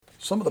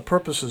Some of the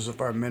purposes of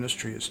our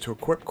ministry is to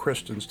equip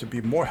Christians to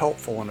be more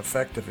helpful and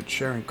effective in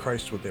sharing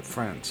Christ with their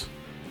friends.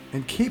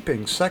 In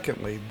keeping,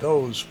 secondly,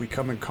 those we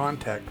come in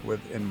contact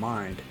with in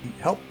mind,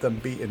 help them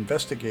be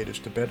investigators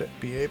to better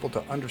be able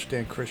to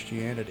understand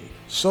Christianity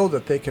so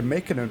that they can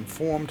make an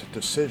informed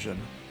decision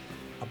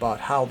about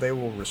how they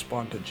will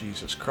respond to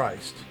Jesus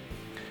Christ.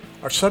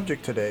 Our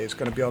subject today is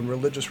going to be on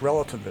religious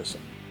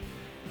relativism.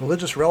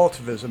 Religious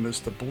relativism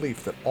is the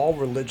belief that all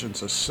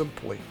religions are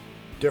simply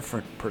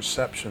different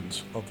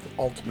perceptions of the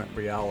ultimate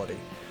reality,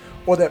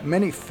 or that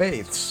many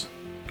faiths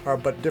are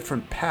but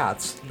different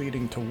paths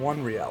leading to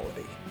one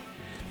reality.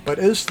 But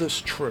is this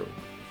true?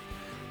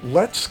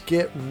 Let's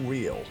get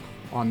real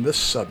on this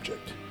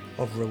subject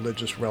of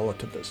religious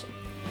relativism.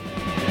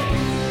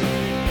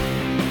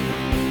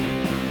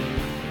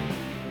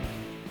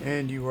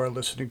 And you are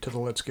listening to the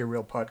Let's Get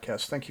Real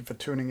podcast. Thank you for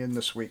tuning in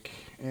this week.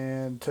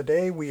 And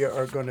today we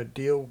are going to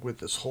deal with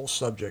this whole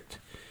subject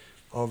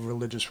of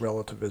religious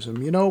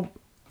relativism. You know,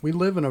 we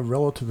live in a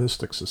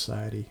relativistic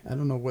society. I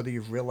don't know whether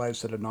you've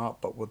realized it or not,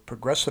 but with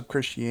progressive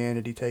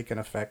Christianity taking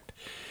effect,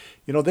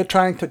 you know, they're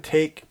trying to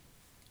take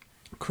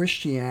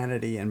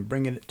Christianity and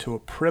bring it to a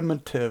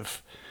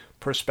primitive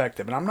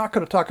perspective. And I'm not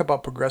going to talk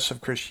about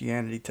progressive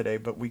Christianity today,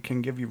 but we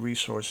can give you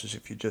resources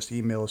if you just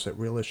email us at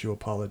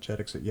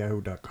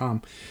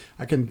realissueapologetics@yahoo.com.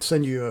 I can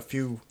send you a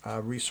few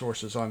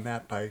resources on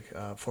that by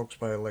folks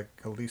by like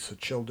Elisa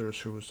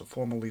Childers, who was the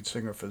former lead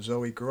singer for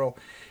Zoe Girl,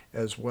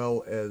 as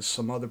well as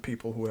some other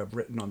people who have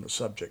written on the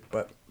subject.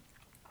 But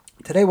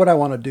today what I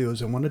want to do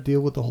is I want to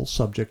deal with the whole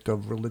subject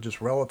of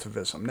religious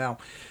relativism. Now,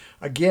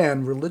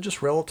 again,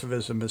 religious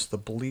relativism is the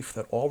belief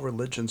that all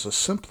religions are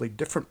simply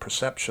different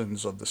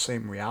perceptions of the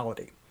same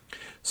reality.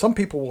 Some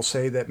people will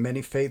say that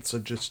many faiths are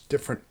just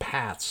different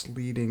paths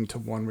leading to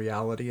one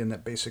reality, and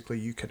that basically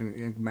you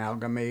can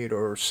amalgamate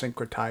or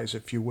syncretize,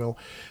 if you will,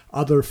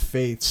 other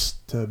faiths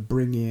to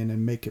bring in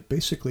and make it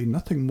basically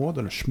nothing more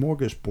than a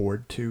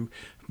smorgasbord to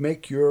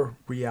make your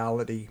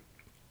reality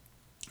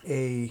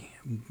a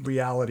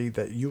reality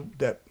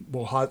that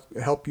will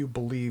help you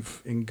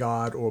believe in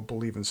God or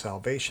believe in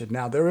salvation.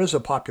 Now, there is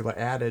a popular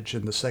adage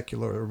in the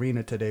secular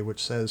arena today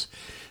which says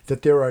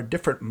that there are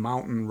different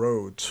mountain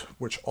roads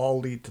which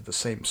all lead to the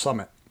same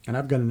summit. And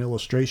I've got an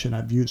illustration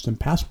I've used in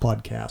past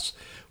podcasts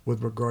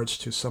with regards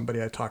to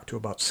somebody I talked to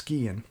about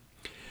skiing.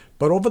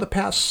 But over the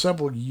past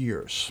several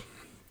years,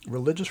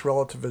 religious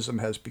relativism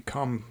has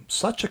become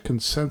such a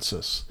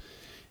consensus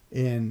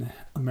in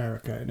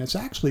America, and it's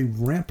actually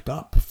ramped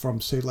up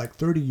from, say, like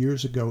 30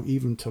 years ago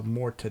even to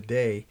more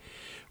today,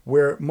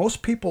 where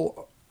most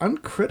people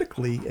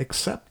uncritically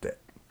accept it.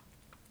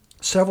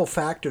 Several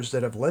factors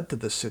that have led to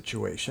this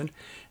situation.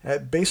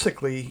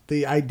 Basically,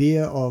 the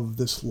idea of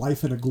this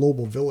life in a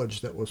global village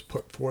that was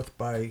put forth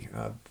by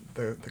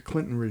the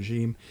Clinton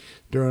regime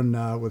during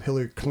with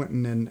Hillary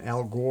Clinton and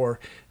Al Gore,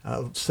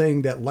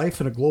 saying that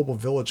life in a global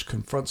village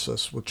confronts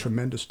us with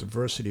tremendous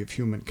diversity of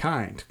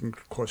humankind. And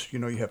of course, you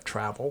know, you have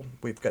travel.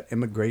 We've got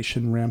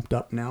immigration ramped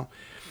up now.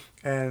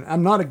 And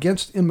I'm not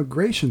against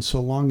immigration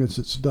so long as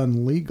it's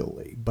done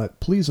legally, but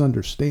please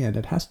understand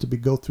it has to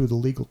go through the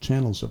legal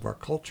channels of our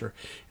culture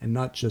and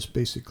not just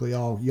basically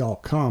all y'all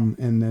come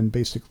and then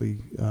basically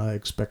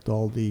expect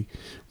all the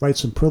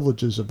rights and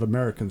privileges of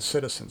American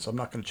citizens. I'm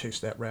not going to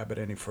chase that rabbit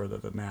any further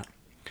than that.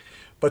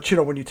 But, you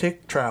know, when you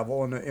take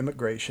travel and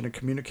immigration and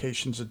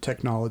communications and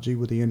technology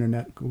with the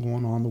internet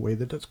going on the way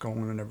that it's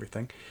going and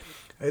everything,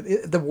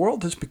 the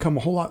world has become a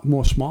whole lot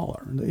more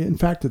smaller. In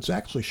fact, it's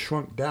actually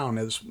shrunk down,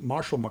 as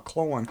Marshall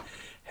McLuhan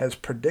has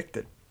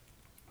predicted.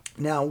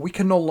 Now, we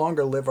can no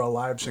longer live our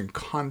lives in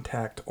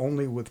contact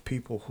only with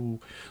people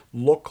who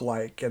look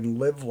like and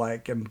live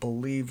like and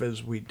believe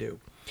as we do.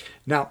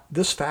 Now,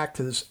 this fact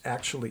has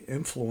actually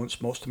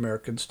influenced most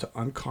Americans to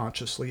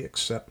unconsciously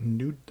accept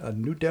a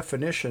new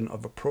definition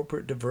of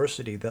appropriate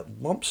diversity that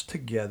lumps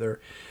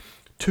together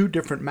two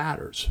different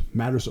matters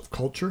of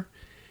culture.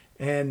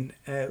 And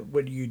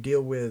when you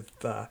deal with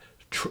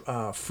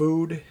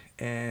food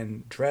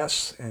and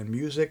dress and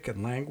music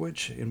and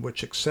language, in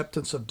which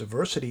acceptance of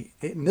diversity,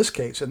 in this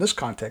case, in this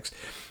context,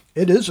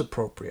 it is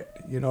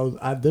appropriate. You know,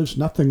 there's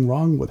nothing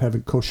wrong with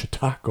having kosher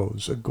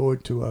tacos or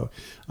going to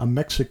a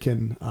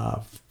Mexican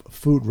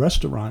food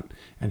restaurant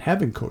and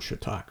having kosher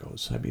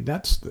tacos. I mean,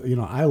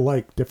 I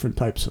like different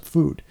types of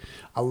food.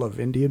 I love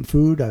Indian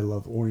food. I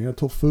love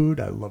Oriental food.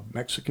 I love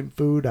Mexican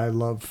food. I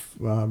love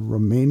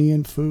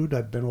Romanian food.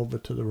 I've been over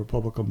to the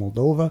Republic of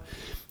Moldova.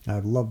 I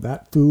love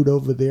that food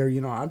over there.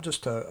 You know, I'm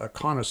just a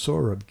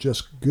connoisseur of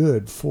just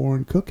good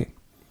foreign cooking.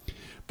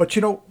 But,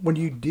 you know, when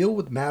you deal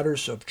with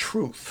matters of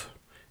truth,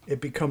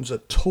 it becomes a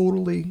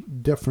totally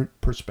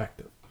different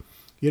perspective.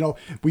 You know,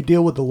 we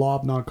deal with the law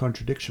of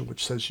non-contradiction,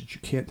 which says that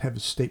you can't have a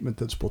statement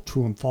that's both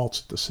true and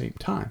false at the same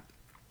time.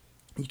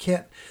 You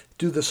can't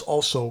do this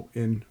also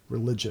in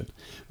religion.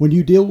 When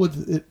you deal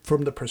with it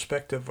from the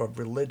perspective of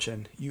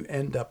religion, you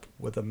end up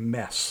with a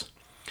mess.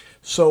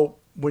 So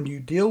when you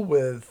deal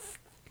with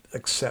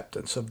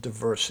acceptance of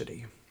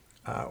diversity,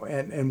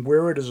 and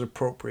where it is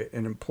appropriate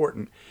and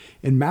important,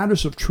 in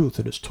matters of truth,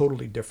 it is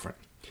totally different.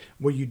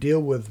 When you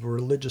deal with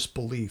religious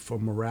belief or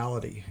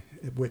morality,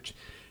 which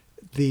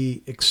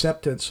the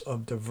acceptance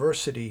of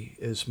diversity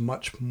is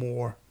much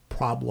more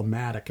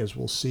problematic, as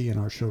we'll see in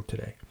our show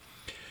today.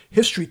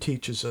 History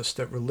teaches us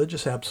that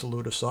religious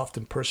absolutists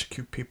often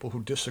persecute people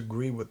who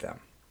disagree with them.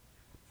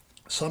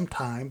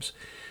 Sometimes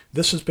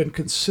this has been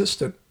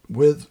consistent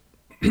with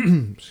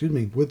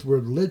with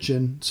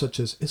religion such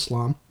as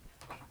Islam,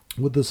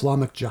 with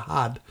Islamic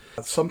Jihad.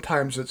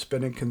 Sometimes it's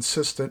been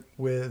inconsistent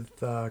with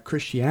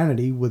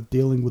Christianity, with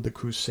dealing with the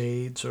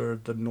Crusades or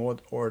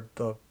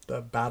the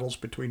battles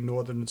between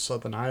Northern and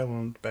Southern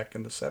Ireland back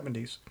in the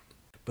 70s.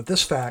 But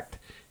this fact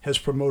has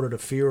promoted a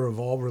fear of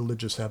all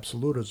religious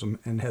absolutism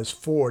and has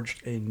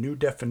forged a new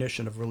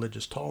definition of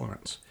religious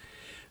tolerance.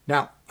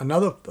 Now,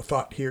 another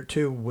thought here,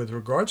 too, with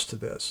regards to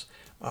this,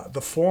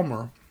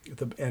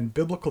 and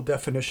biblical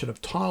definition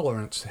of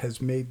tolerance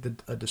has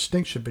made a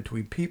distinction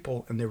between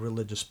people and their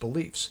religious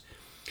beliefs.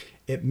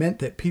 It meant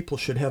that people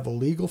should have a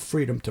legal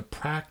freedom to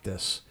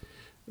practice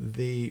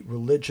the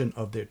religion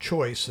of their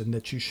choice, and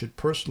that you should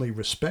personally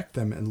respect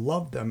them and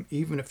love them,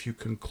 even if you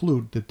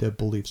conclude that their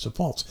beliefs are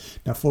false.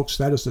 Now, folks,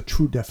 that is the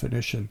true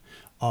definition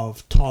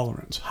of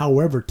tolerance.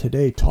 However,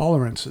 today,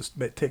 tolerance has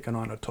taken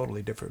on a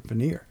totally different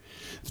veneer.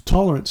 The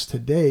tolerance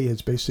today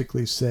has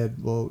basically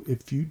said, well,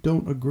 if you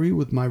don't agree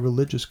with my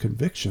religious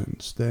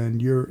convictions, then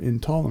you're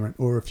intolerant.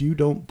 Or if you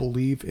don't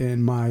believe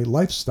in my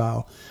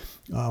lifestyle,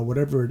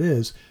 whatever it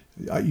is,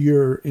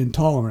 you're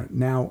intolerant.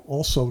 Now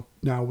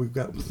we've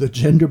got the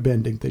gender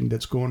bending thing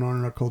that's going on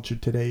in our culture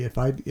today. If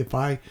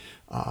I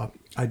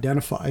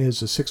identify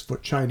as a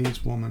 6-foot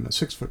Chinese woman, a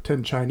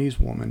 6'10" Chinese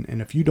woman,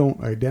 and if you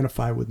don't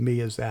identify with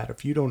me as that,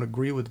 if you don't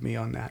agree with me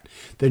on that,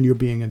 then you're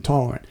being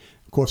intolerant.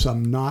 Of course,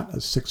 I'm not a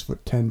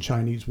 6'10"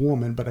 Chinese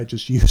woman, but I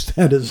just use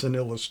that as an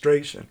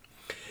illustration.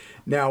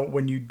 Now,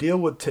 when you deal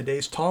with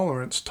today's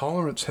tolerance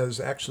has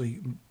actually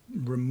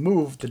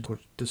removed the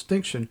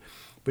distinction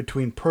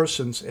between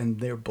persons and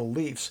their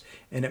beliefs,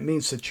 and it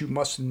means that you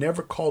must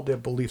never call their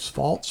beliefs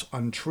false,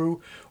 untrue,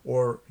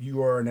 or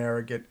you are an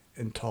arrogant,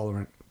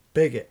 intolerant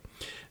bigot.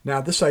 Now,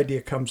 this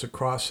idea comes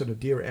across in a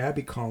Dear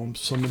Abby column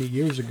so many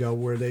years ago,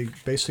 where they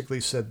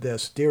basically said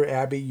this: Dear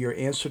Abby, your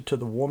answer to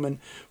the woman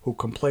who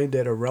complained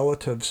that her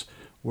relatives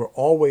were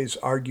always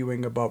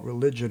arguing about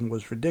religion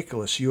was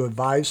ridiculous. You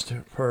advised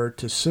her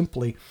to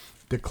simply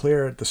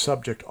declare the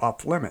subject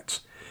off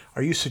limits.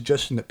 Are you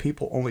suggesting that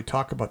people only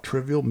talk about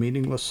trivial,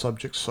 meaningless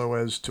subjects so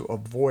as to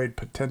avoid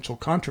potential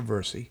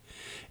controversy?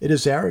 It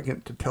is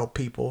arrogant to tell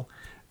people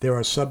there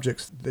are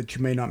subjects that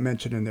you may not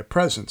mention in their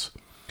presence.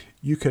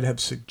 You could have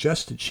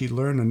suggested she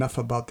learn enough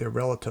about their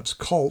relative's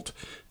cult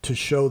to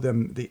show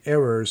them the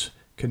errors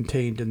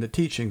contained in the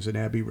teachings. And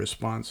Abby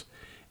responds,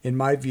 in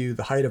my view,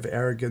 the height of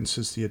arrogance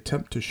is the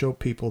attempt to show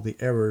people the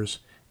errors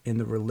in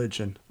the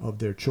religion of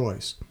their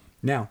choice.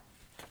 Now,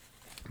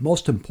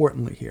 most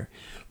importantly here,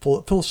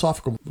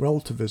 philosophical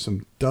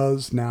relativism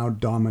does now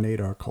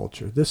dominate our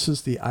culture. This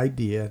is the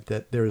idea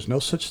that there is no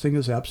such thing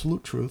as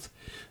absolute truth,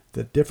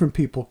 that different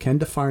people can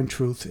define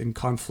truth in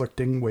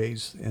conflicting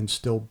ways and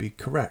still be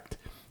correct.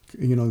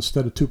 You know,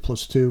 instead of 2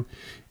 + 2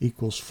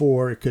 =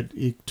 4, it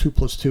could 2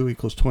 + 2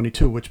 =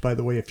 22, which, by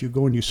the way, if you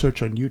go and you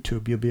search on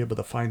YouTube, you'll be able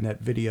to find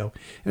that video.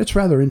 And it's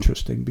rather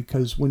interesting,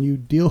 because when you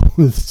deal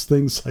with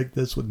things like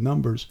this with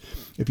numbers,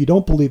 if you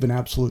don't believe in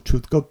absolute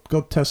truth,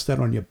 go test that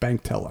on your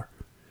bank teller.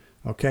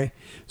 Okay?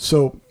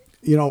 So,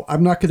 you know,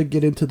 I'm not going to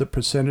get into the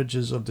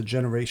percentages of the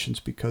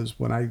generations, because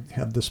when I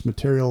have this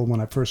material,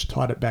 when I first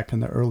taught it back in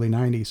the early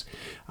 90s,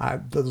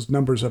 those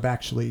numbers have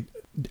actually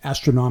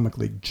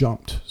astronomically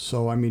jumped.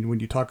 So, I mean, when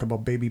you talk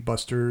about baby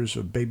busters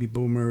or baby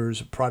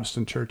boomers,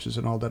 Protestant churches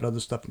and all that other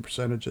stuff in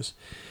percentages,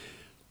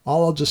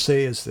 all I'll just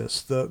say is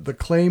this: the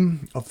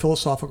claim of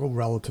philosophical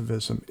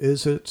relativism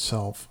is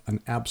itself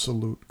an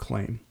absolute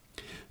claim.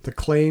 The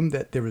claim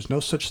that there is no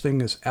such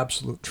thing as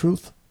absolute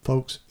truth,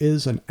 folks,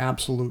 is an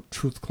absolute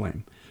truth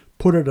claim.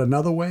 Put it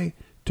another way,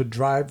 to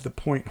drive the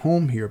point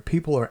home here,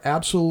 people are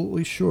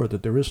absolutely sure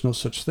that there is no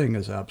such thing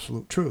as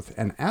absolute truth.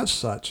 And as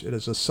such, it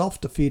is a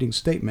self-defeating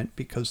statement,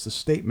 because the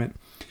statement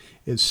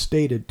is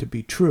stated to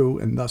be true,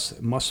 and thus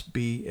it must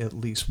be at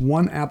least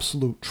one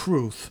absolute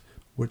truth,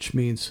 which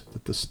means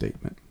that the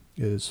statement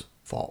is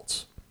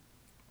false.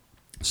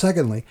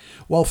 Secondly,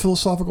 while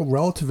philosophical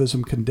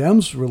relativism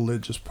condemns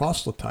religious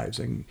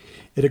proselytizing,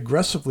 it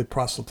aggressively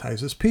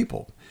proselytizes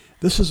people.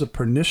 This is a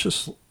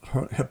pernicious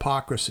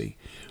hypocrisy.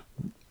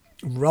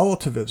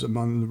 Relativism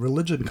on the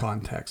religion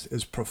context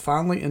is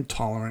profoundly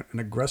intolerant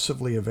and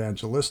aggressively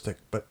evangelistic,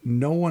 but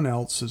no one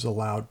else is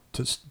allowed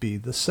to be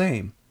the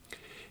same.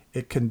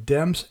 It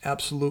condemns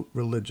absolute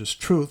religious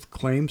truth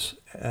claims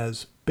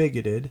as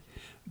bigoted,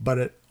 but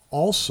it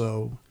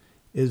also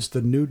is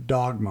the new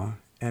dogma,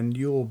 and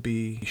you will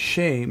be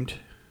shamed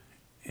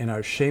in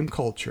our shame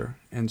culture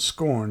and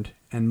scorned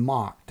and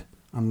mocked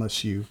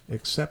unless you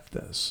accept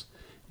this.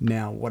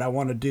 Now, what I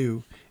want to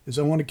do is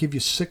I want to give you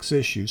 6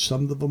 issues.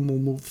 Some of them will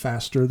move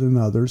faster than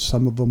others.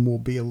 Some of them will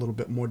be a little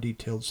bit more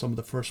detailed. Some of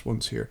the first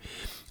ones here.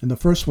 And the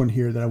first one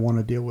here that I want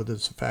to deal with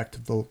is the fact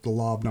of the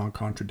law of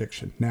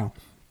non-contradiction. Now,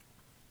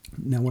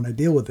 Now, when I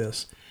deal with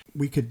this,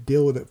 we could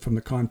deal with it from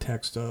the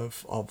context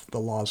of the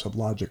laws of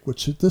logic,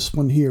 which this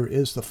one here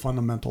is the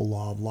fundamental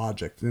law of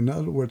logic. In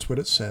other words, what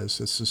it says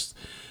is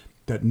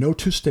that no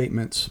two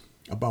statements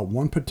about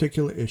one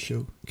particular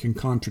issue can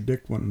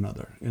contradict one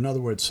another. In other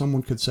words,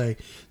 someone could say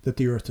that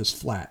the earth is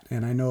flat.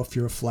 And I know if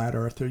you're a flat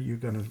earther, you're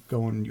going to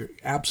go and you're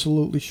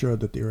absolutely sure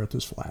that the earth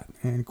is flat.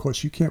 And of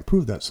course, you can't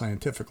prove that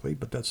scientifically,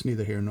 but that's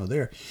neither here nor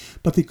there.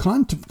 But the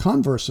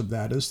converse of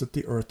that is that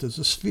the earth is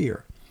a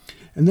sphere.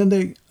 And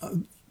then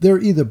they're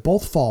either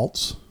both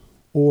false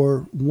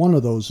or one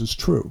of those is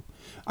true.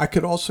 I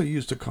could also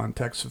use the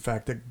context of the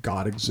fact that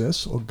God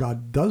exists or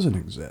God doesn't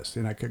exist.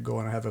 And I could go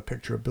and have a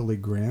picture of Billy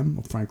Graham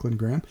or Franklin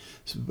Graham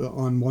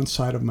on one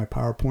side of my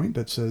PowerPoint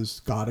that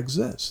says God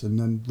exists. And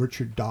then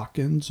Richard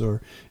Dawkins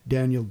or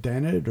Daniel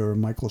Dennett or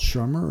Michael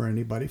Shermer or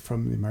anybody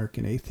from the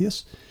American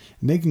Atheists.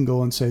 And they can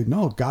go and say,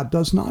 no, God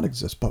does not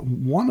exist. But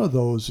one of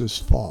those is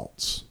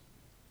false.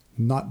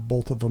 Not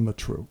both of them are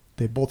true.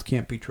 They both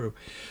can't be true.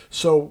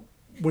 So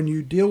when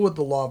you deal with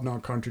the law of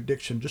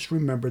non-contradiction, just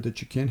remember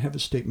that you can't have a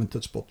statement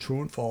that's both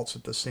true and false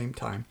at the same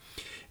time.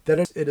 That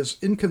it is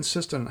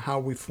inconsistent in how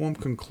we form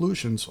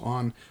conclusions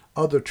on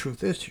other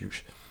truth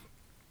issues.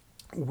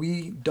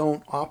 We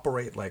don't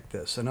operate like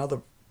this in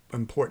other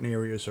important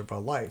areas of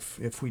our life.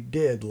 If we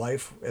did,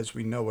 life as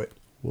we know it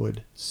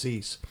would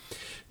cease.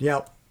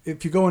 Now,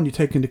 if you go and you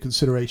take into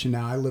consideration,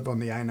 now I live on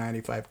the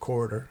I-95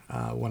 corridor.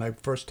 When I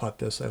first taught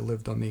this, I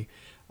lived on the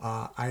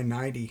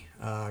I-90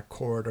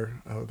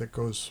 corridor that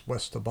goes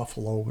west of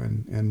Buffalo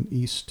and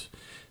east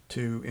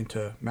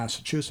into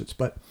Massachusetts.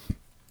 But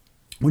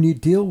when you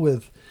deal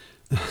with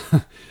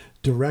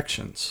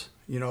directions,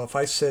 if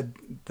I said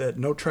that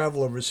no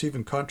traveler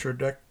receiving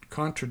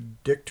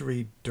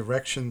contradictory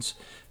directions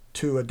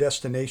to a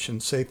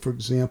destination, say, for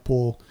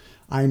example,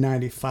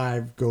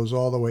 I-95 goes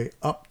all the way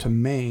up to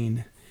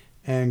Maine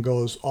and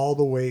goes all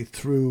the way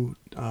through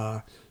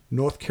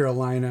North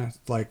Carolina,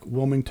 like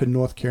Wilmington,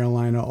 North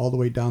Carolina, all the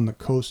way down the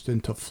coast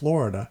into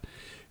Florida,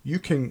 you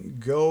can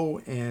go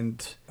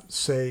and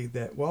say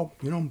that, well,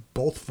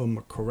 both of them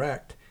are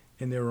correct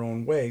in their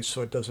own way,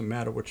 so it doesn't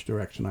matter which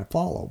direction I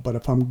follow. But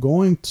if I'm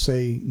going,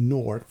 say,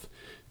 north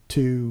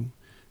to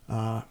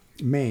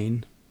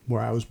Maine,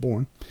 where I was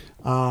born,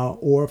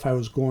 or if I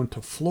was going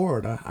to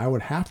Florida, I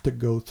would have to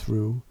go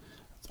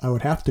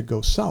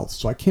south.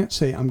 So I can't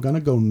say I'm going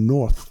to go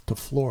north to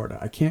Florida.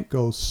 I can't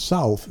go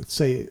south.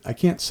 I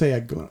can't say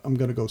I'm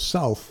going to go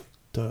south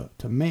to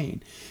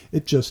Maine.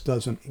 It just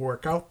doesn't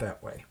work out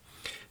that way.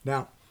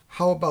 Now,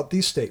 how about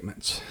these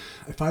statements?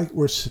 If I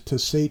were to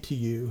say to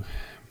you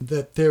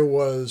that there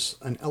was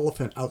an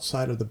elephant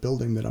outside of the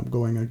building that I'm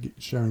going and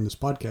sharing this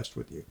podcast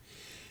with you,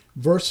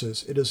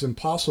 versus it is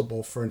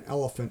impossible for an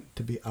elephant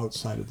to be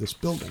outside of this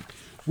building,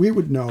 we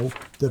would know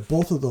that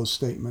both of those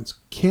statements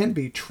can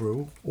be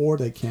true or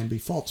they can be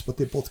false, but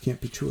they both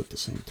can't be true at the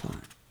same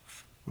time.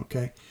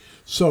 Okay?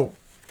 So,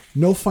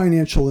 no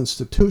financial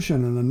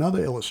institution, and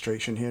another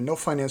illustration here, no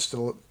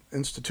financial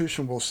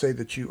institution will say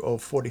that you owe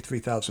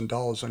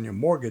 $43,000 on your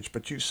mortgage,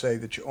 but you say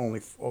that you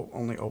only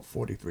owe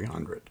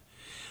 $4,300.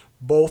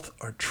 Both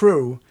are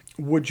true.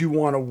 Would you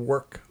want to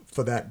work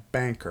for that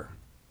banker?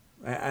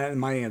 And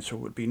my answer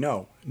would be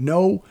no.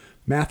 No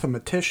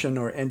mathematician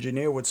or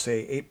engineer would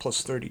say 8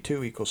 plus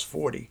 32 equals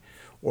 40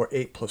 or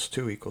 8 plus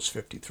 2 equals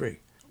 53.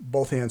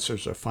 Both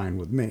answers are fine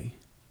with me.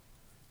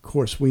 Of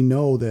course, we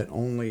know that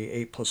only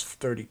 8 plus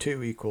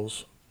 32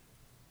 equals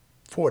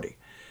 40.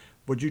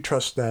 Would you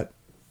trust that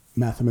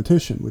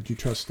mathematician? Would you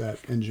trust that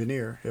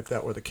engineer if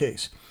that were the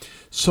case?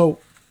 So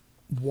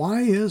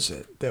why is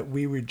it that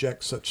we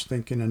reject such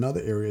thinking in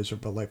other areas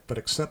of our life but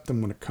accept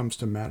them when it comes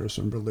to matters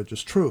of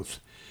religious truth?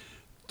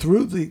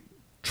 Through the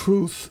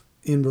truth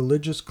in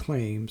religious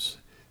claims,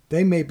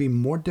 they may be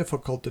more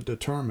difficult to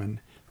determine,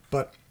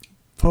 but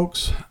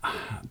folks,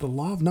 the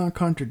law of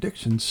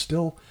non-contradiction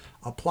still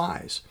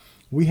applies.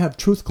 We have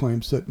truth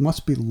claims that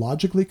must be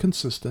logically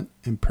consistent,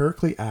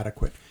 empirically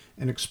adequate,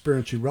 and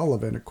experientially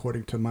relevant,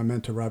 according to my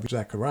mentor, Ravi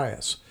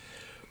Zacharias.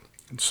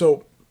 And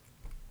so,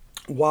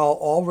 while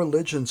all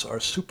religions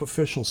are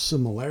superficial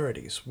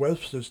similarities,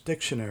 Webster's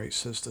Dictionary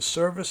says the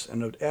service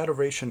and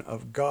adoration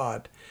of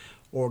God,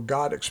 or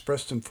God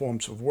expressed in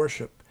forms of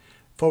worship,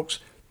 folks,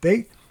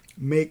 they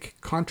make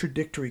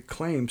contradictory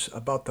claims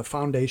about the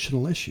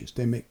foundational issues.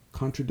 They make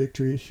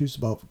contradictory issues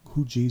about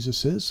who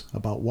Jesus is,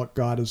 about what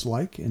God is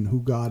like and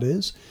who God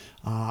is,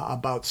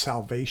 about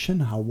salvation,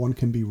 how one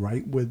can be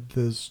right with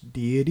this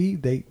deity.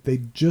 They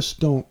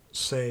just don't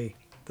say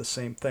the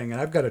same thing.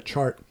 And I've got a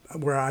chart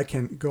where I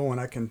can go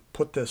and I can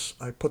put this,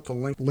 I put the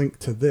link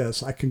to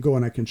this. I can go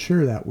and I can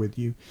share that with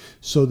you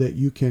so that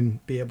you can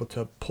be able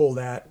to pull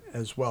that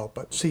as well.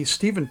 But see,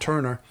 Stephen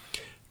Turner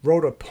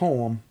wrote a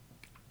poem,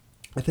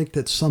 I think,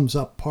 that sums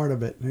up part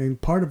of it. In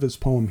part of his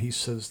poem, he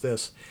says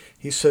this.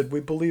 He said,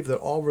 "We believe that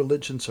all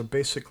religions are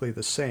basically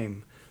the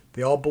same.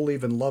 They all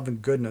believe in love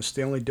and goodness.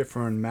 They only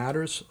differ in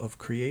matters of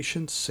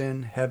creation,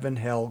 sin, heaven,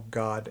 hell,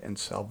 God, and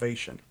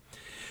salvation."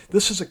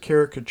 This is a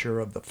caricature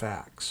of the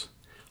facts.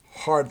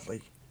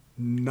 Hardly.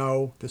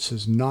 No, this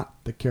is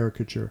not the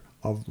caricature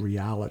of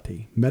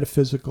reality,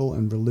 metaphysical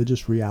and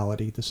religious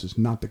reality. This is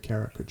not the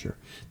caricature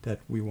that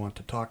we want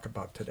to talk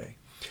about today.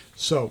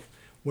 So,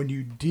 when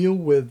you deal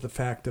with the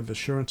fact of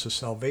assurance of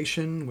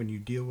salvation, when you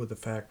deal with the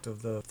fact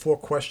of the four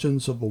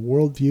questions of a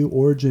worldview,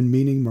 origin,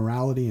 meaning,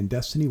 morality, and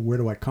destiny, where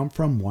do I come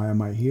from? Why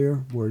am I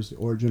here? Where's the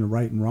origin of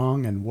right and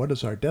wrong? And what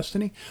is our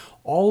destiny?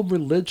 All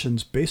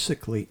religions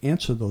basically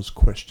answer those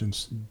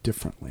questions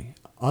differently,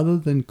 other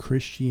than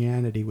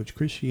Christianity, which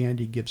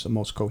Christianity gives the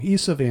most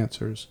cohesive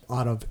answers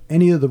out of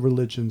any of the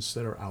religions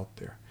that are out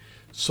there.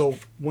 So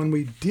when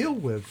we deal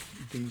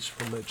with these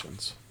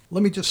religions,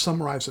 let me just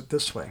summarize it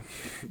this way.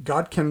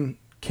 God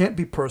can't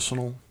be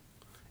personal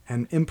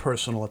and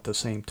impersonal at the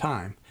same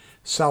time.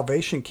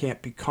 Salvation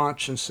can't be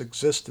conscious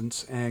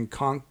existence and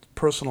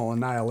personal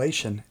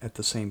annihilation at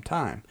the same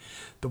time.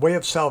 The way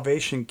of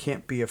salvation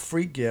can't be a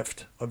free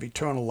gift of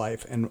eternal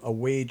life and a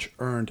wage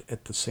earned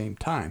at the same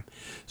time.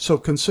 So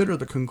consider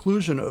the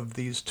conclusion of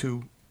these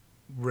two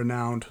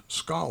renowned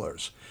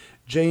scholars.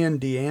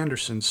 J.N.D.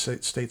 Anderson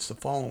states the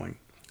following: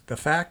 the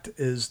fact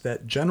is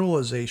that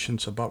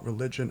generalizations about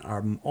religion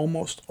are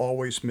almost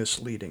always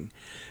misleading.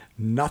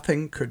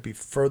 Nothing could be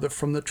further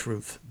from the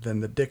truth than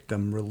the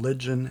dictum,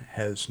 religion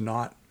has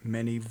not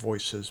many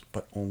voices,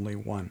 but only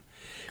one.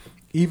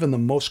 Even the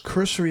most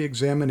cursory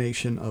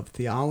examination of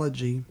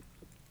theology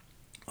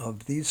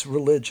of these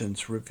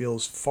religions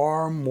reveals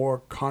far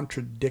more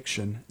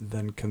contradiction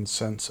than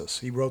consensus.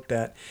 He wrote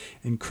that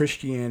in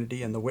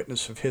Christianity and the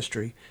Witness of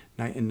History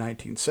in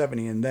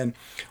 1970. And then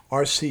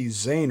R.C.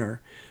 Zaehner,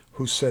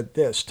 who said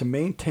this: to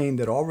maintain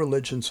that all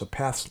religions are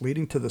paths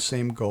leading to the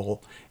same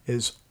goal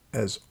is,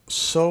 as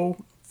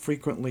so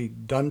frequently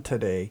done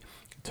today,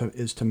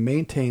 is to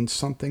maintain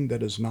something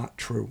that is not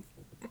true.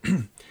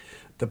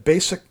 The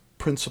basic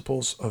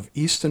principles of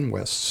East and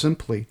West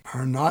simply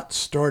are not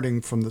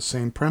starting from the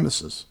same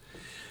premises.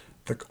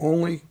 The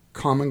only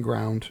common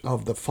ground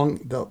of the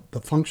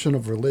function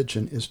of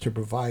religion is to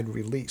provide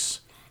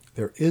release.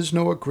 There is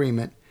no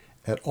agreement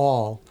at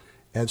all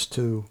as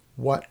to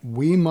what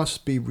we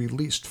must be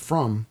released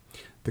from.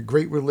 The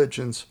great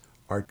religions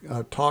are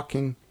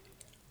talking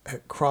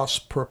at cross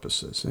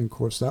purposes. And of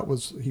course,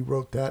 he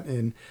wrote that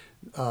in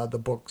the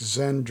book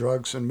Zen,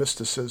 Drugs, and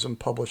Mysticism,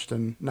 published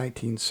in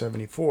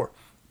 1974.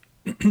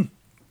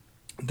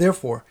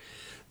 Therefore,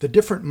 the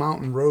different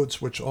mountain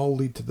roads which all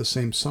lead to the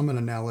same summit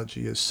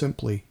analogy is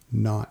simply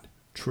not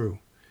true.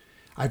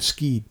 I've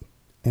skied,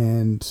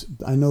 and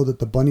I know that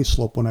the bunny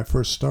slope, when I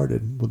first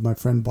started with my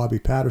friend Bobby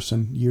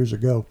Patterson years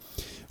ago,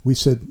 he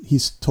said,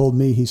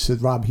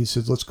 Rob,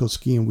 let's go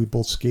skiing. We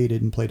both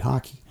skated and played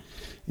hockey.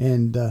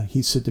 And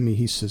he said to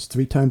me,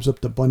 3 times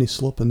up the bunny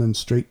slope and then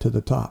straight to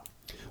the top.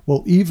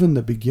 Well, even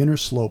the beginner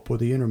slope or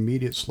the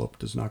intermediate slope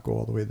does not go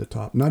all the way to the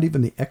top. Not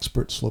even the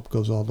expert slope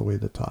goes all the way to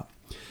the top.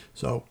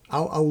 So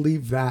I'll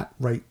leave that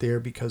right there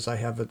because I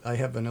have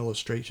an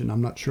illustration.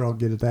 I'm not sure I'll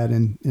get at that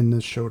in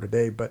this show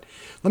today. But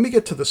let me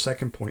get to the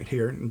second point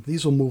here. And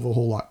these will move a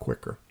whole lot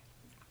quicker.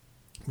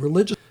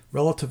 Religious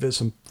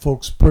relativism,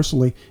 folks,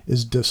 personally,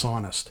 is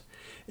dishonest.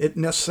 It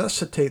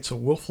necessitates a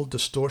willful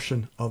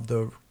distortion of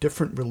the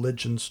different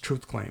religions'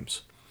 truth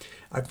claims.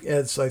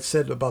 As I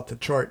said about the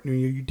chart,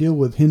 you deal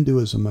with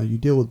Hinduism, you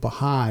deal with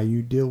Baha'i,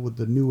 you deal with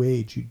the New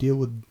Age, you deal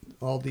with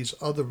all these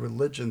other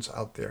religions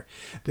out there.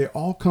 They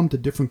all come to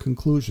different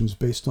conclusions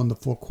based on the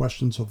 4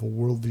 questions of a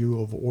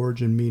worldview of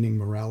origin, meaning,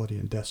 morality,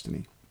 and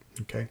destiny.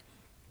 Okay?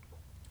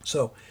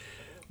 So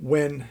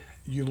when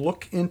you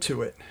look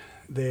into it,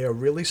 they are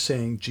really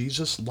saying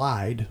Jesus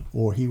lied,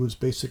 or he was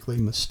basically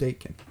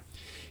mistaken.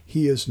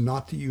 He is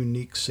not the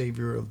unique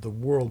Savior of the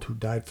world who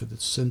died for the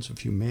sins of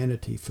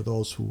humanity for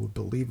those who would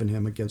believe in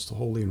him against the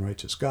holy and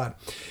righteous God.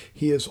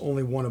 He is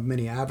only one of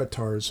many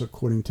avatars,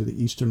 according to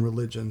the Eastern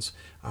religions,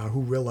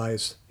 who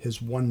realize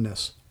his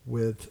oneness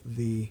with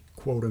the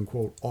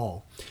quote-unquote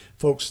all.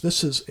 Folks,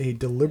 this is a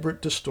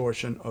deliberate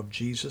distortion of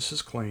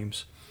Jesus'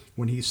 claims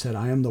when he said,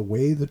 I am the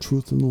way, the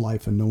truth, and the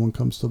life, and no one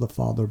comes to the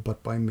Father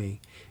but by me.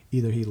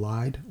 Either he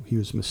lied, he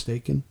was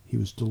mistaken, he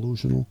was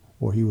delusional,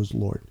 or he was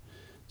Lord.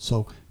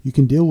 So you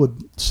can deal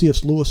with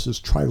C.S. Lewis's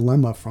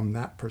trilemma from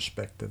that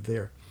perspective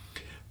there.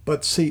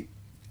 But see,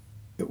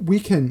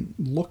 we can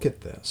look at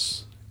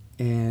this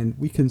and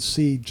we can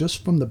see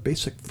just from the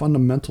basic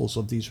fundamentals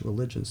of these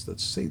religions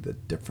that say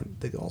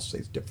they all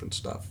say different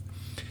stuff.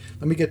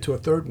 Let me get to a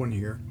third one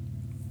here.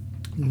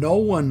 No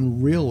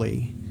one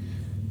really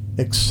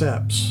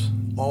accepts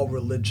all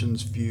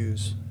religions'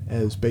 views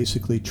as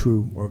basically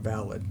true or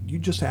valid. You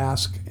just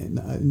ask, and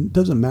it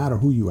doesn't matter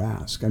who you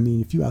ask. I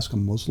mean, if you ask a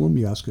Muslim,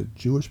 you ask a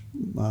Jewish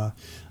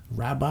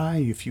rabbi,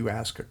 if you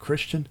ask a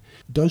Christian,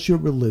 does your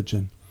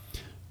religion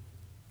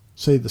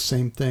say the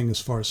same thing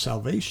as far as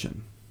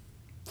salvation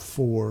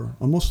for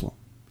a Muslim?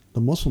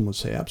 The Muslim would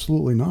say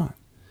absolutely not.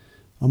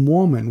 A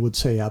Mormon would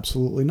say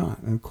absolutely not.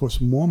 And of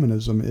course,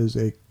 Mormonism is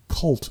a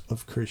cult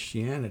of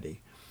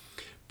Christianity.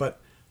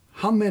 But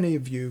how many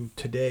of you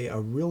today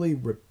are really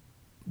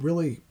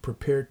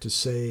prepared to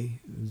say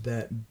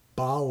that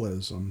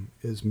Baalism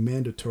is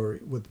mandatory,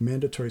 with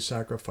mandatory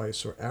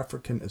sacrifice, or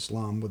African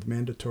Islam with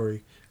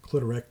mandatory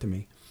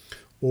clitorectomy,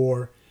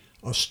 or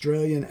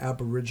Australian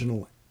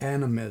Aboriginal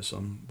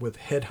animism with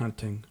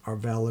headhunting are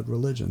valid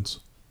religions.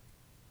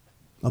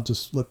 I'll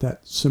just let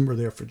that simmer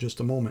there for just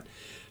a moment.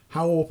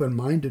 How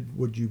open-minded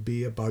would you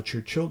be about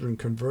your children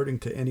converting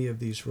to any of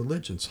these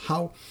religions?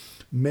 How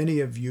many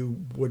of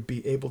you would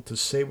be able to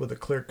say with a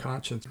clear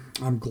conscience,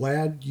 I'm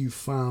glad you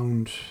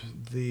found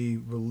the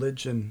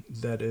religion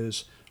that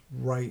is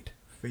right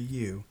for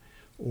you,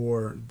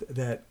 or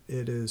that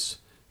it is,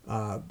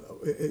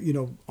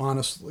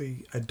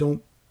 honestly, I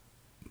don't,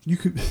 you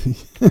could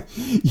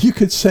you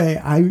could say,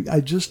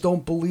 I just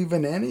don't believe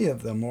in any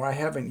of them, or I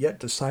haven't yet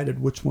decided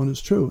which one is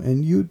true,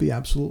 and you'd be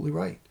absolutely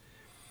right.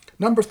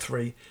 Number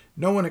 3,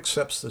 no one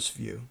accepts this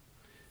view.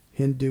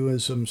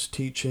 Hinduism's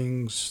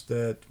teachings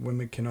that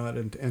women cannot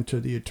enter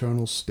the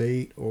eternal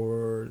state,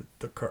 or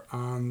the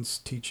Quran's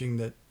teaching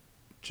that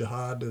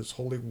jihad is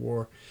holy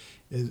war,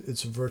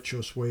 it's a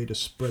virtuous way to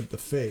spread the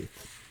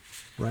faith,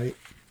 right?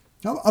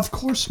 No, of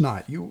course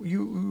not. You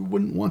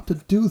wouldn't want to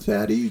do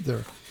that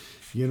either,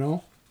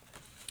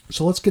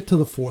 So let's get to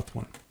the 4th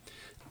one.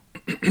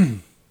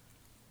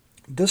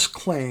 This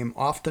claim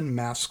often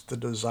masks the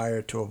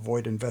desire to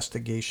avoid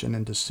investigation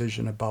and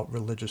decision about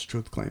religious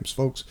truth claims.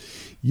 Folks,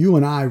 you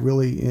and I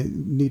really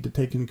need to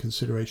take into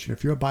consideration,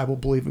 if you're a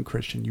Bible-believing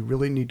Christian, you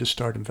really need to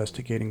start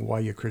investigating why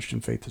your Christian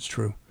faith is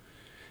true.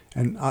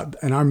 And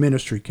our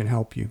ministry can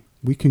help you.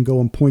 We can go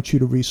and point you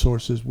to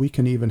resources. We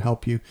can even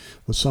help you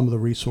with some of the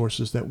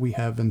resources that we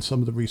have and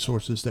some of the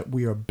resources that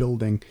we are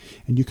building.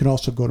 And you can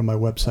also go to my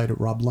website at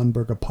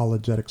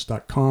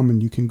roblundbergapologetics.com,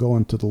 and you can go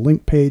onto the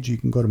link page. You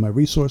can go to my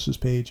resources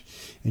page,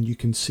 and you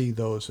can see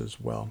those as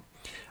well.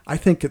 I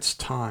think it's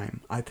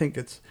time. I think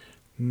it's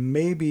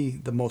maybe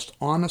the most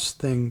honest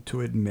thing to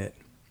admit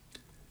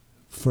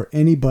for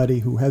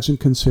anybody who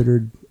hasn't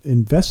considered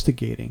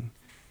investigating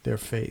their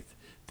faith,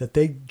 that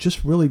they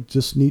just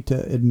need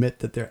to admit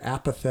that they're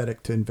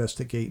apathetic to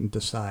investigate and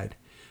decide.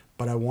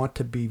 But I want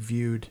to be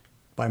viewed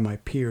by my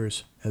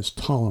peers as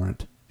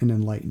tolerant and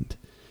enlightened.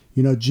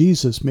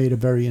 Jesus made a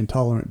very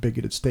intolerant,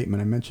 bigoted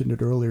statement. I mentioned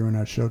it earlier in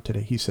our show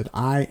today. He said,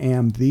 I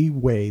am the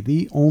way,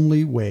 the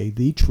only way,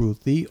 the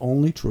truth, the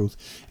only truth,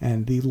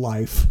 and the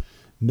life.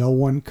 No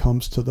one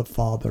comes to the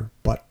Father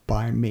but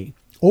by me.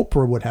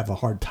 Oprah would have a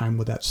hard time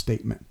with that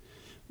statement.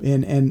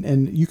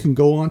 And you can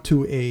go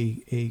onto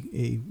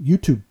a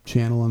YouTube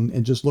channel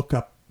and just look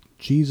up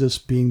Jesus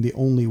being the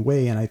only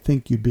way, and I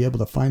think you'd be able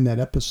to find that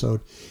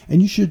episode.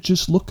 And you should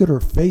just look at her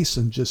face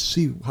and just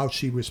see how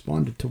she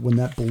responded to when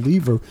that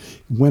believer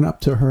went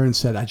up to her and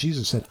said,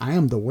 Jesus said, I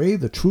am the way,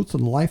 the truth,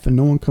 and the life, and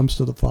no one comes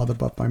to the Father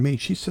but by me.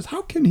 She says,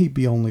 how can he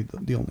be the only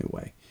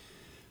way?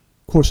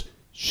 Of course,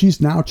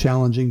 she's now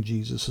challenging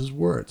Jesus'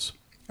 words.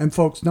 And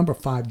folks, number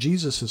 5,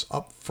 Jesus is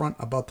upfront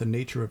about the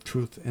nature of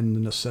truth and the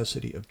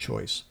necessity of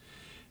choice.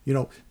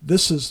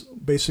 This is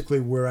basically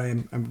where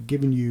I'm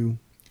giving you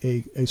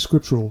a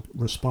scriptural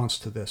response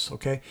to this,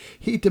 okay?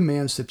 He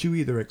demands that you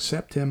either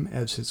accept him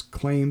as his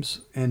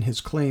claims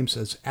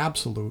as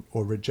absolute,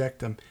 or reject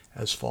them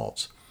as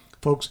false.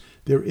 Folks,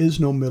 there is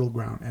no middle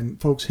ground.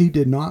 And folks, he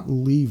did not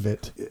leave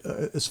it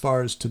as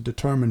far as to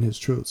determine his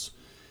truths.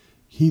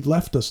 He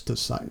left us to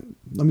decide.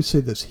 Let me say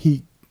this.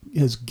 He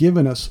has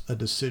given us a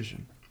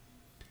decision.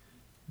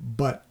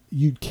 But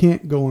you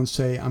can't go and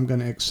say, I'm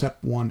going to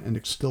accept one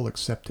and still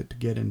accept it to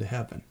get into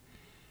heaven.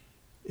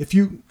 If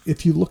you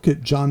look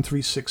at John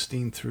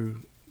 3:16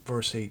 through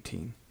verse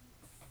 18,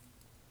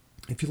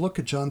 if you look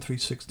at John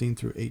 3:16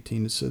 through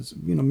 18, it says,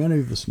 many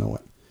of us know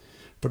it.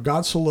 For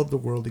God so loved the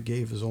world, he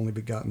gave his only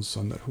begotten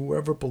Son, that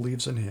whoever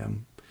believes in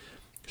him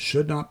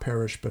should not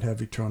perish but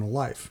have eternal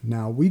life.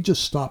 Now, we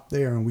just stop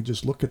there and we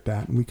just look at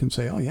that and we can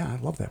say, oh yeah,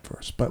 I love that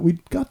verse. But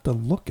we've got to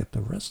look at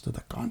the rest of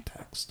the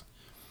context.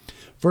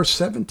 Verse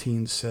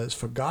 17 says,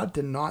 for God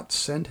did not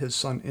send his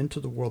Son into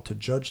the world to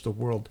judge the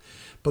world,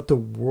 but the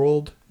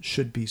world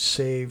should be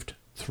saved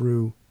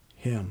through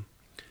him.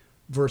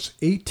 Verse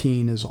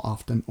 18 is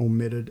often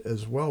omitted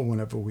as well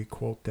whenever we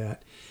quote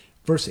that.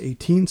 Verse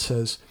 18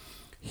 says,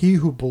 he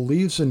who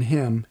believes in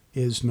him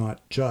is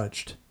not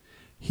judged.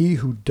 He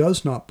who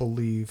does not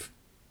believe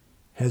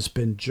has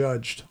been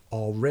judged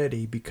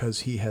already,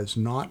 because he has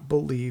not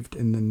believed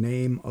in the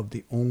name of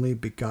the only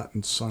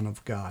begotten Son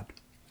of God.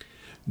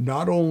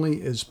 Not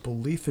only is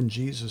belief in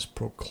Jesus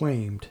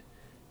proclaimed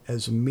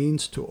as a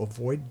means to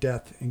avoid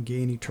death and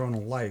gain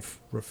eternal life,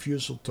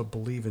 refusal to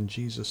believe in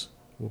Jesus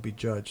will be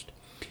judged.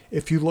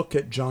 If you look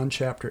at John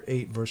chapter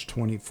 8, verse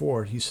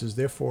 24, he says,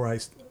 therefore I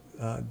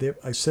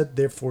said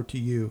therefore to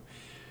you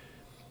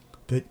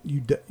that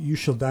you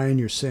shall die in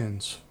your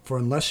sins. For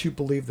unless you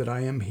believe that I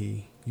am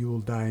he, you will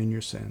die in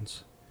your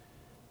sins.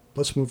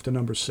 Let's move to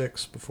number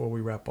 6 before we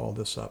wrap all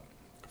this up.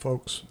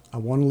 Folks, I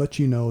want to let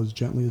you know as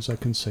gently as I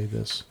can say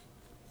this,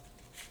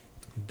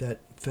 that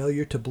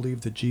failure to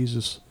believe that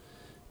Jesus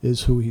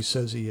is who he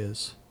says he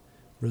is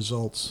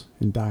results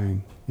in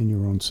dying in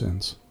your own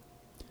sins.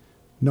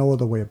 No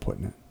other way of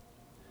putting it.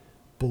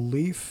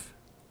 Belief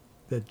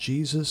that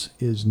Jesus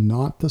is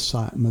not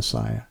the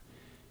Messiah,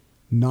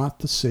 not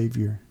the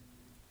Savior,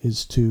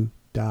 is to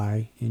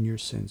die in your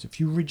sins. If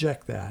you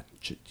reject that,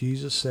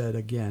 Jesus said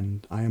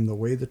again, I am the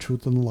way, the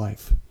truth, and the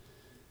life.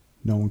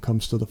 No one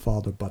comes to the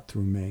Father but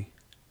through me.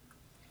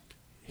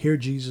 Here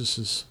Jesus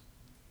is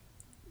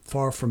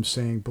far from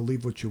saying,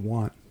 believe what you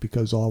want,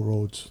 because all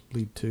roads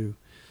lead to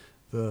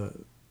the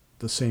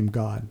same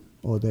God,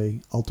 or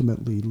they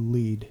ultimately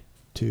lead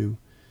to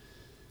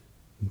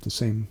the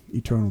same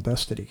eternal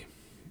destiny.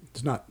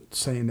 It's not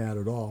saying that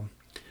at all.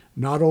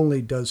 Not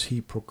only does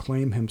he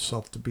proclaim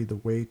himself to be the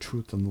way,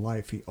 truth, and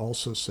life, he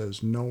also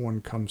says no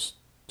one comes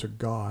to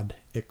God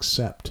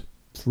except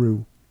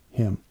through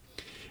him.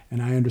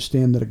 And I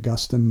understand that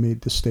Augustine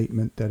made the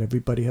statement that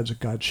everybody has a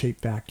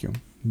God-shaped vacuum,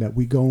 that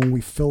we go and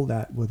we fill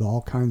that with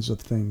all kinds of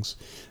things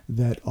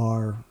that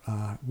are,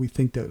 we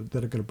think that are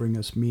going to bring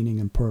us meaning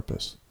and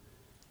purpose.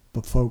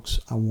 But folks,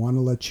 I want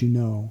to let you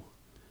know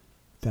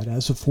that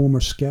as a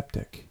former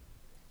skeptic,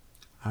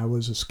 I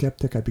was a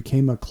skeptic. I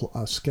became a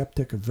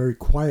skeptic, a very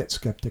quiet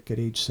skeptic at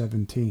age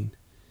 17.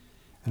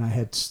 And I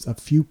had a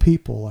few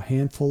people, a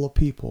handful of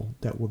people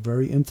that were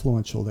very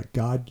influential that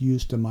God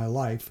used in my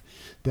life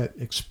that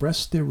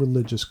expressed their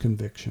religious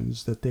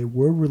convictions, that they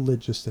were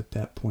religious at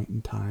that point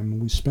in time.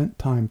 And we spent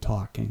time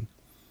talking.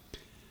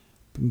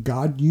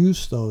 God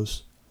used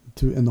those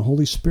and the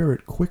Holy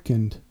Spirit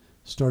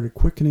started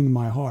quickening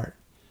my heart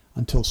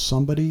until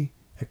somebody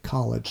at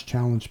college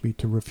challenged me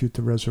to refute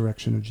the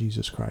resurrection of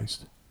Jesus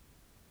Christ.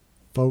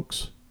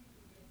 Folks,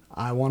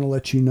 I want to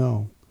let you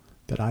know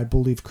that I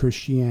believe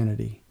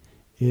Christianity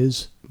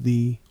is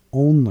the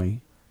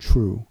only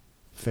true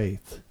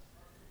faith.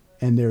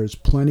 And there is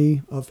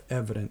plenty of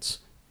evidence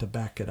to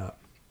back it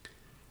up.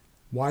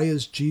 Why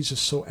is Jesus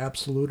so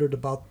absolutist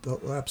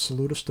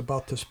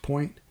about this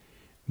point?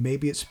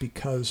 Maybe it's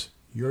because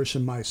yours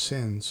and my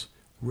sins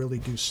really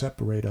do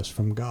separate us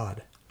from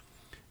God.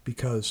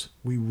 Because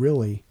we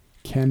really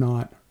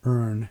cannot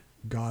earn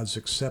God's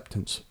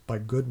acceptance by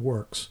good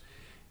works,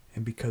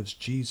 and because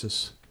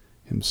Jesus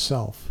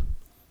himself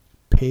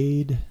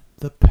paid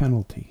the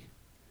penalty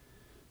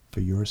for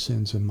your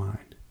sins and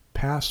mine,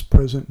 past,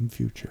 present, and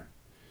future.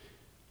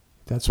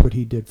 That's what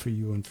he did for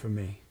you and for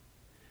me.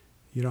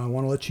 You know, I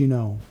want to let you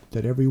know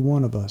that every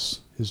one of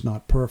us is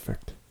not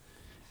perfect.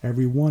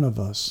 Every one of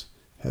us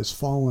has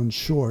fallen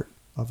short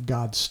of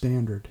God's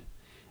standard.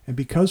 And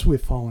because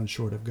we've fallen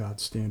short of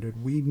God's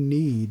standard, we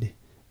need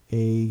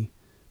a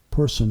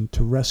person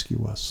to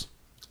rescue us.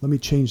 Let me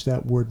change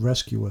that word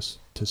rescue us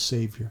to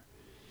Savior.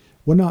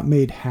 We're not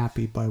made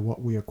happy by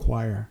what we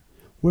acquire.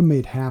 We're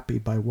made happy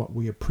by what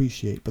we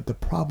appreciate. But the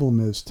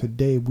problem is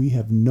today we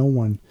have no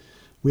one.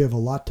 We have a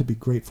lot to be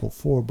grateful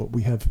for, but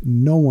we have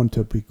no one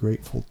to be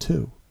grateful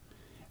to.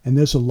 And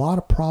there's a lot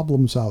of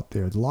problems out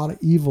there, a lot of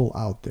evil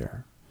out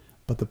there.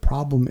 But the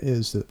problem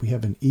is that we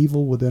have an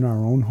evil within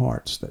our own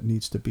hearts that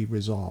needs to be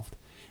resolved.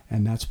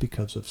 And that's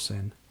because of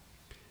sin.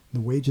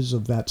 The wages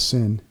of that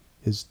sin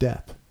is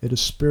death. It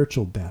is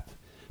spiritual death.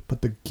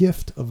 But the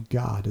gift of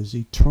God is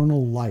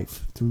eternal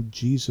life through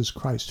Jesus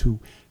Christ, who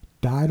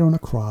died on a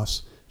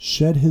cross,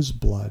 shed his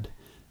blood.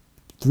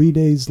 3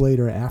 days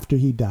later, after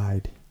he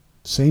died,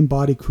 same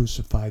body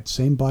crucified,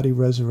 same body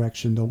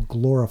resurrection, though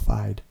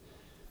glorified.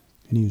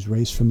 And he was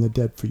raised from the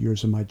dead for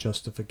yours and my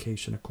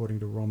justification, according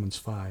to Romans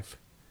 5.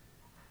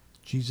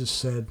 Jesus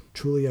said,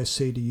 truly I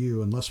say to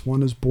you, unless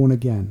one is born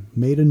again,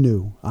 made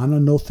anew.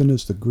 Ananothen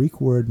is the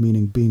Greek word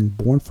meaning being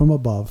born from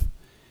above,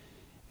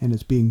 and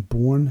it's being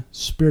born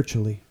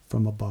spiritually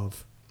from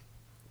above.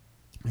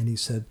 And he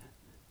said,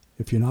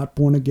 if you're not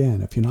born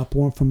again, if you're not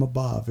born from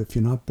above, if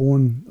you're not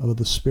born of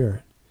the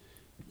Spirit,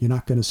 you're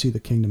not going to see the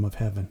kingdom of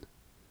heaven.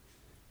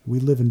 We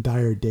live in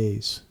dire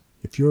days.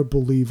 If you're a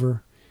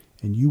believer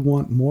and you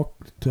want more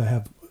to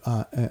have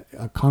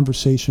a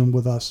conversation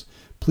with us,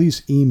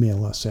 please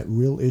email us at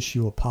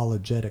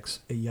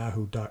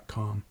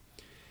realissueapologetics@yahoo.com.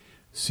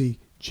 See,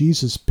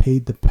 Jesus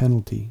paid the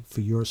penalty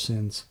for your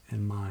sins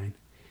and mine.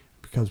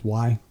 Because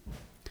why?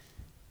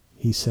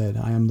 He said,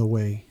 I am the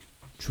way,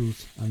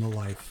 truth, and the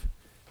life,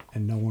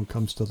 and no one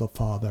comes to the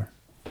Father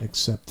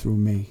except through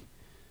me.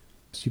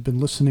 So you've been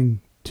listening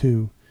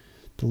to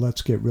the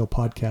Let's Get Real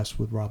podcast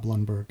with Rob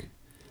Lundberg.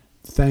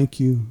 Thank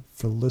you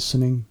for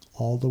listening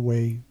all the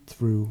way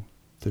through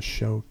the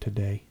show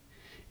today.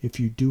 If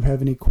you do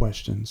have any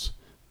questions,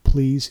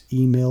 please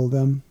email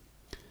them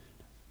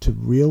to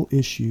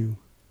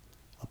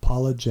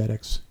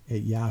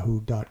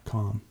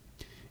realissueapologetics@yahoo.com.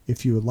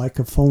 If you would like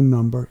a phone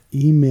number,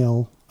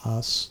 email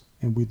us,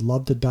 and we'd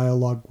love to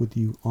dialogue with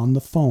you on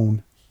the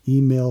phone.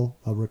 Email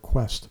a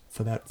request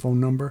for that phone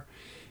number,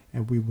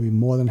 and we'd be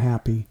more than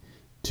happy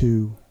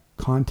to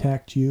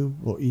contact you,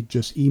 or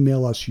just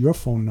email us your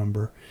phone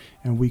number,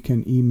 and we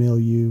can email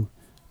you,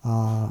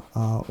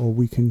 or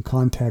we can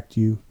contact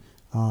you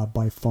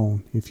by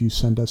phone. If you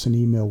send us an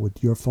email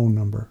with your phone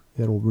number,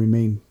 it'll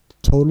remain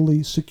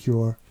totally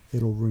secure.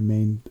 It'll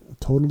remain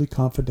totally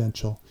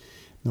confidential.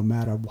 No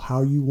matter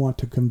how you want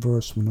to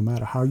converse, no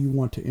matter how you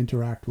want to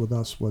interact with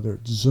us, whether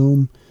it's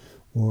Zoom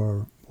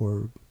or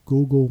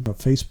Google or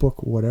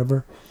Facebook or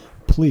whatever,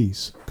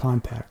 please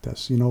contact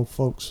us. You know,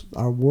 folks,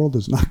 our world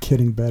is not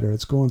getting better.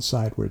 It's going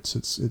sideways.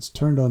 It's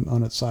turned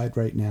on its side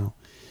right now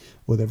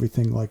with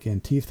everything like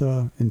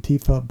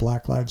Antifa,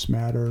 Black Lives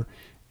Matter,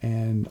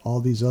 and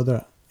all these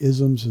other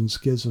isms and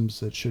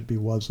schisms that should be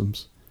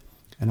wasms.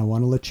 And I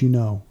want to let you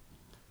know,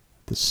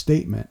 the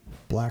statement,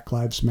 Black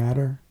Lives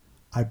Matter,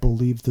 I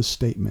believe the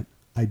statement.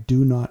 I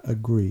do not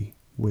agree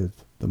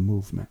with the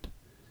movement.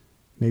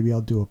 Maybe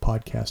I'll do a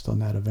podcast on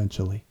that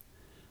eventually.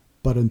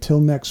 But until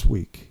next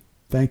week,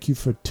 thank you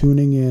for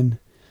tuning in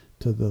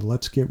to the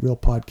Let's Get Real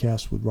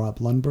podcast with Rob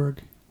Lundberg.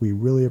 We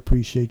really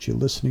appreciate you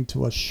listening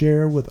to us.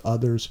 Share with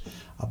others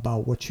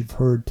about what you've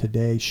heard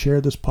today.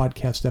 Share this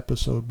podcast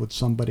episode with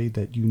somebody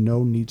that you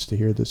know needs to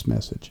hear this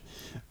message.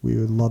 We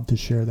would love to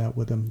share that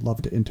with them,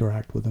 love to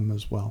interact with them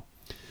as well.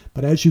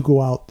 But as you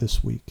go out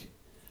this week,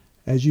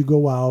 as you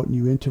go out and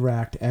you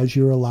interact, as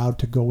you're allowed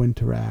to go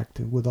interact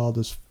with all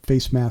this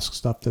face mask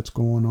stuff that's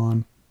going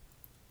on,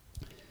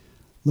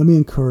 let me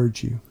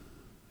encourage you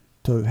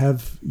to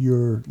have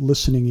your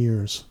listening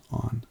ears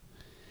on.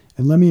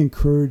 And let me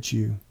encourage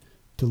you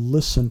to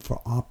listen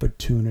for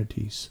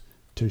opportunities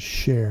to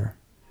share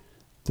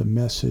the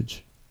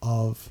message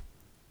of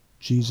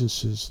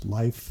Jesus'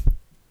 life,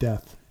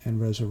 death,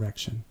 and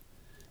resurrection.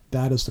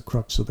 That is the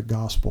crux of the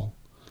gospel.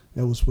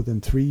 It was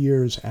within 3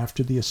 years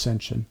after the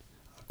ascension,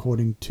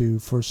 according to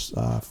 1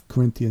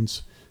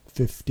 Corinthians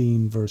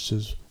 15,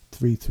 verses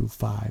 3 through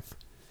 5.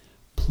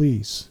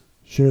 Please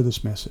share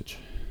this message,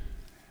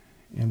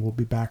 and we'll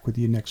be back with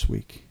you next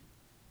week.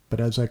 But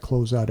as I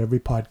close out every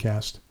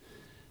podcast,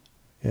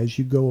 as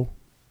you go,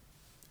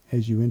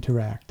 as you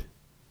interact,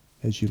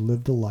 as you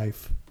live the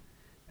life,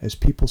 as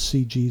people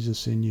see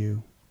Jesus in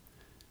you,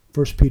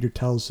 1 Peter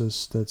tells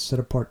us that set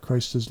apart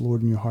Christ as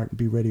Lord in your heart and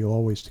be ready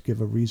always to give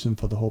a reason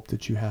for the hope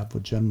that you have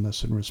with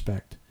gentleness and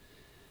respect.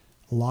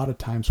 A lot of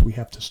times we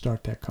have to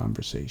start that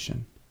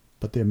conversation,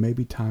 but there may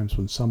be times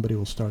when somebody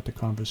will start the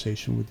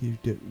conversation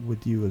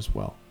with you as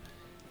well.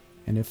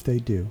 And if they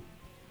do,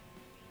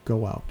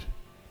 go out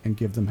and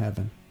give them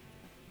heaven.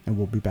 And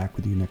we'll be back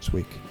with you next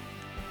week.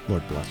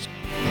 Lord bless.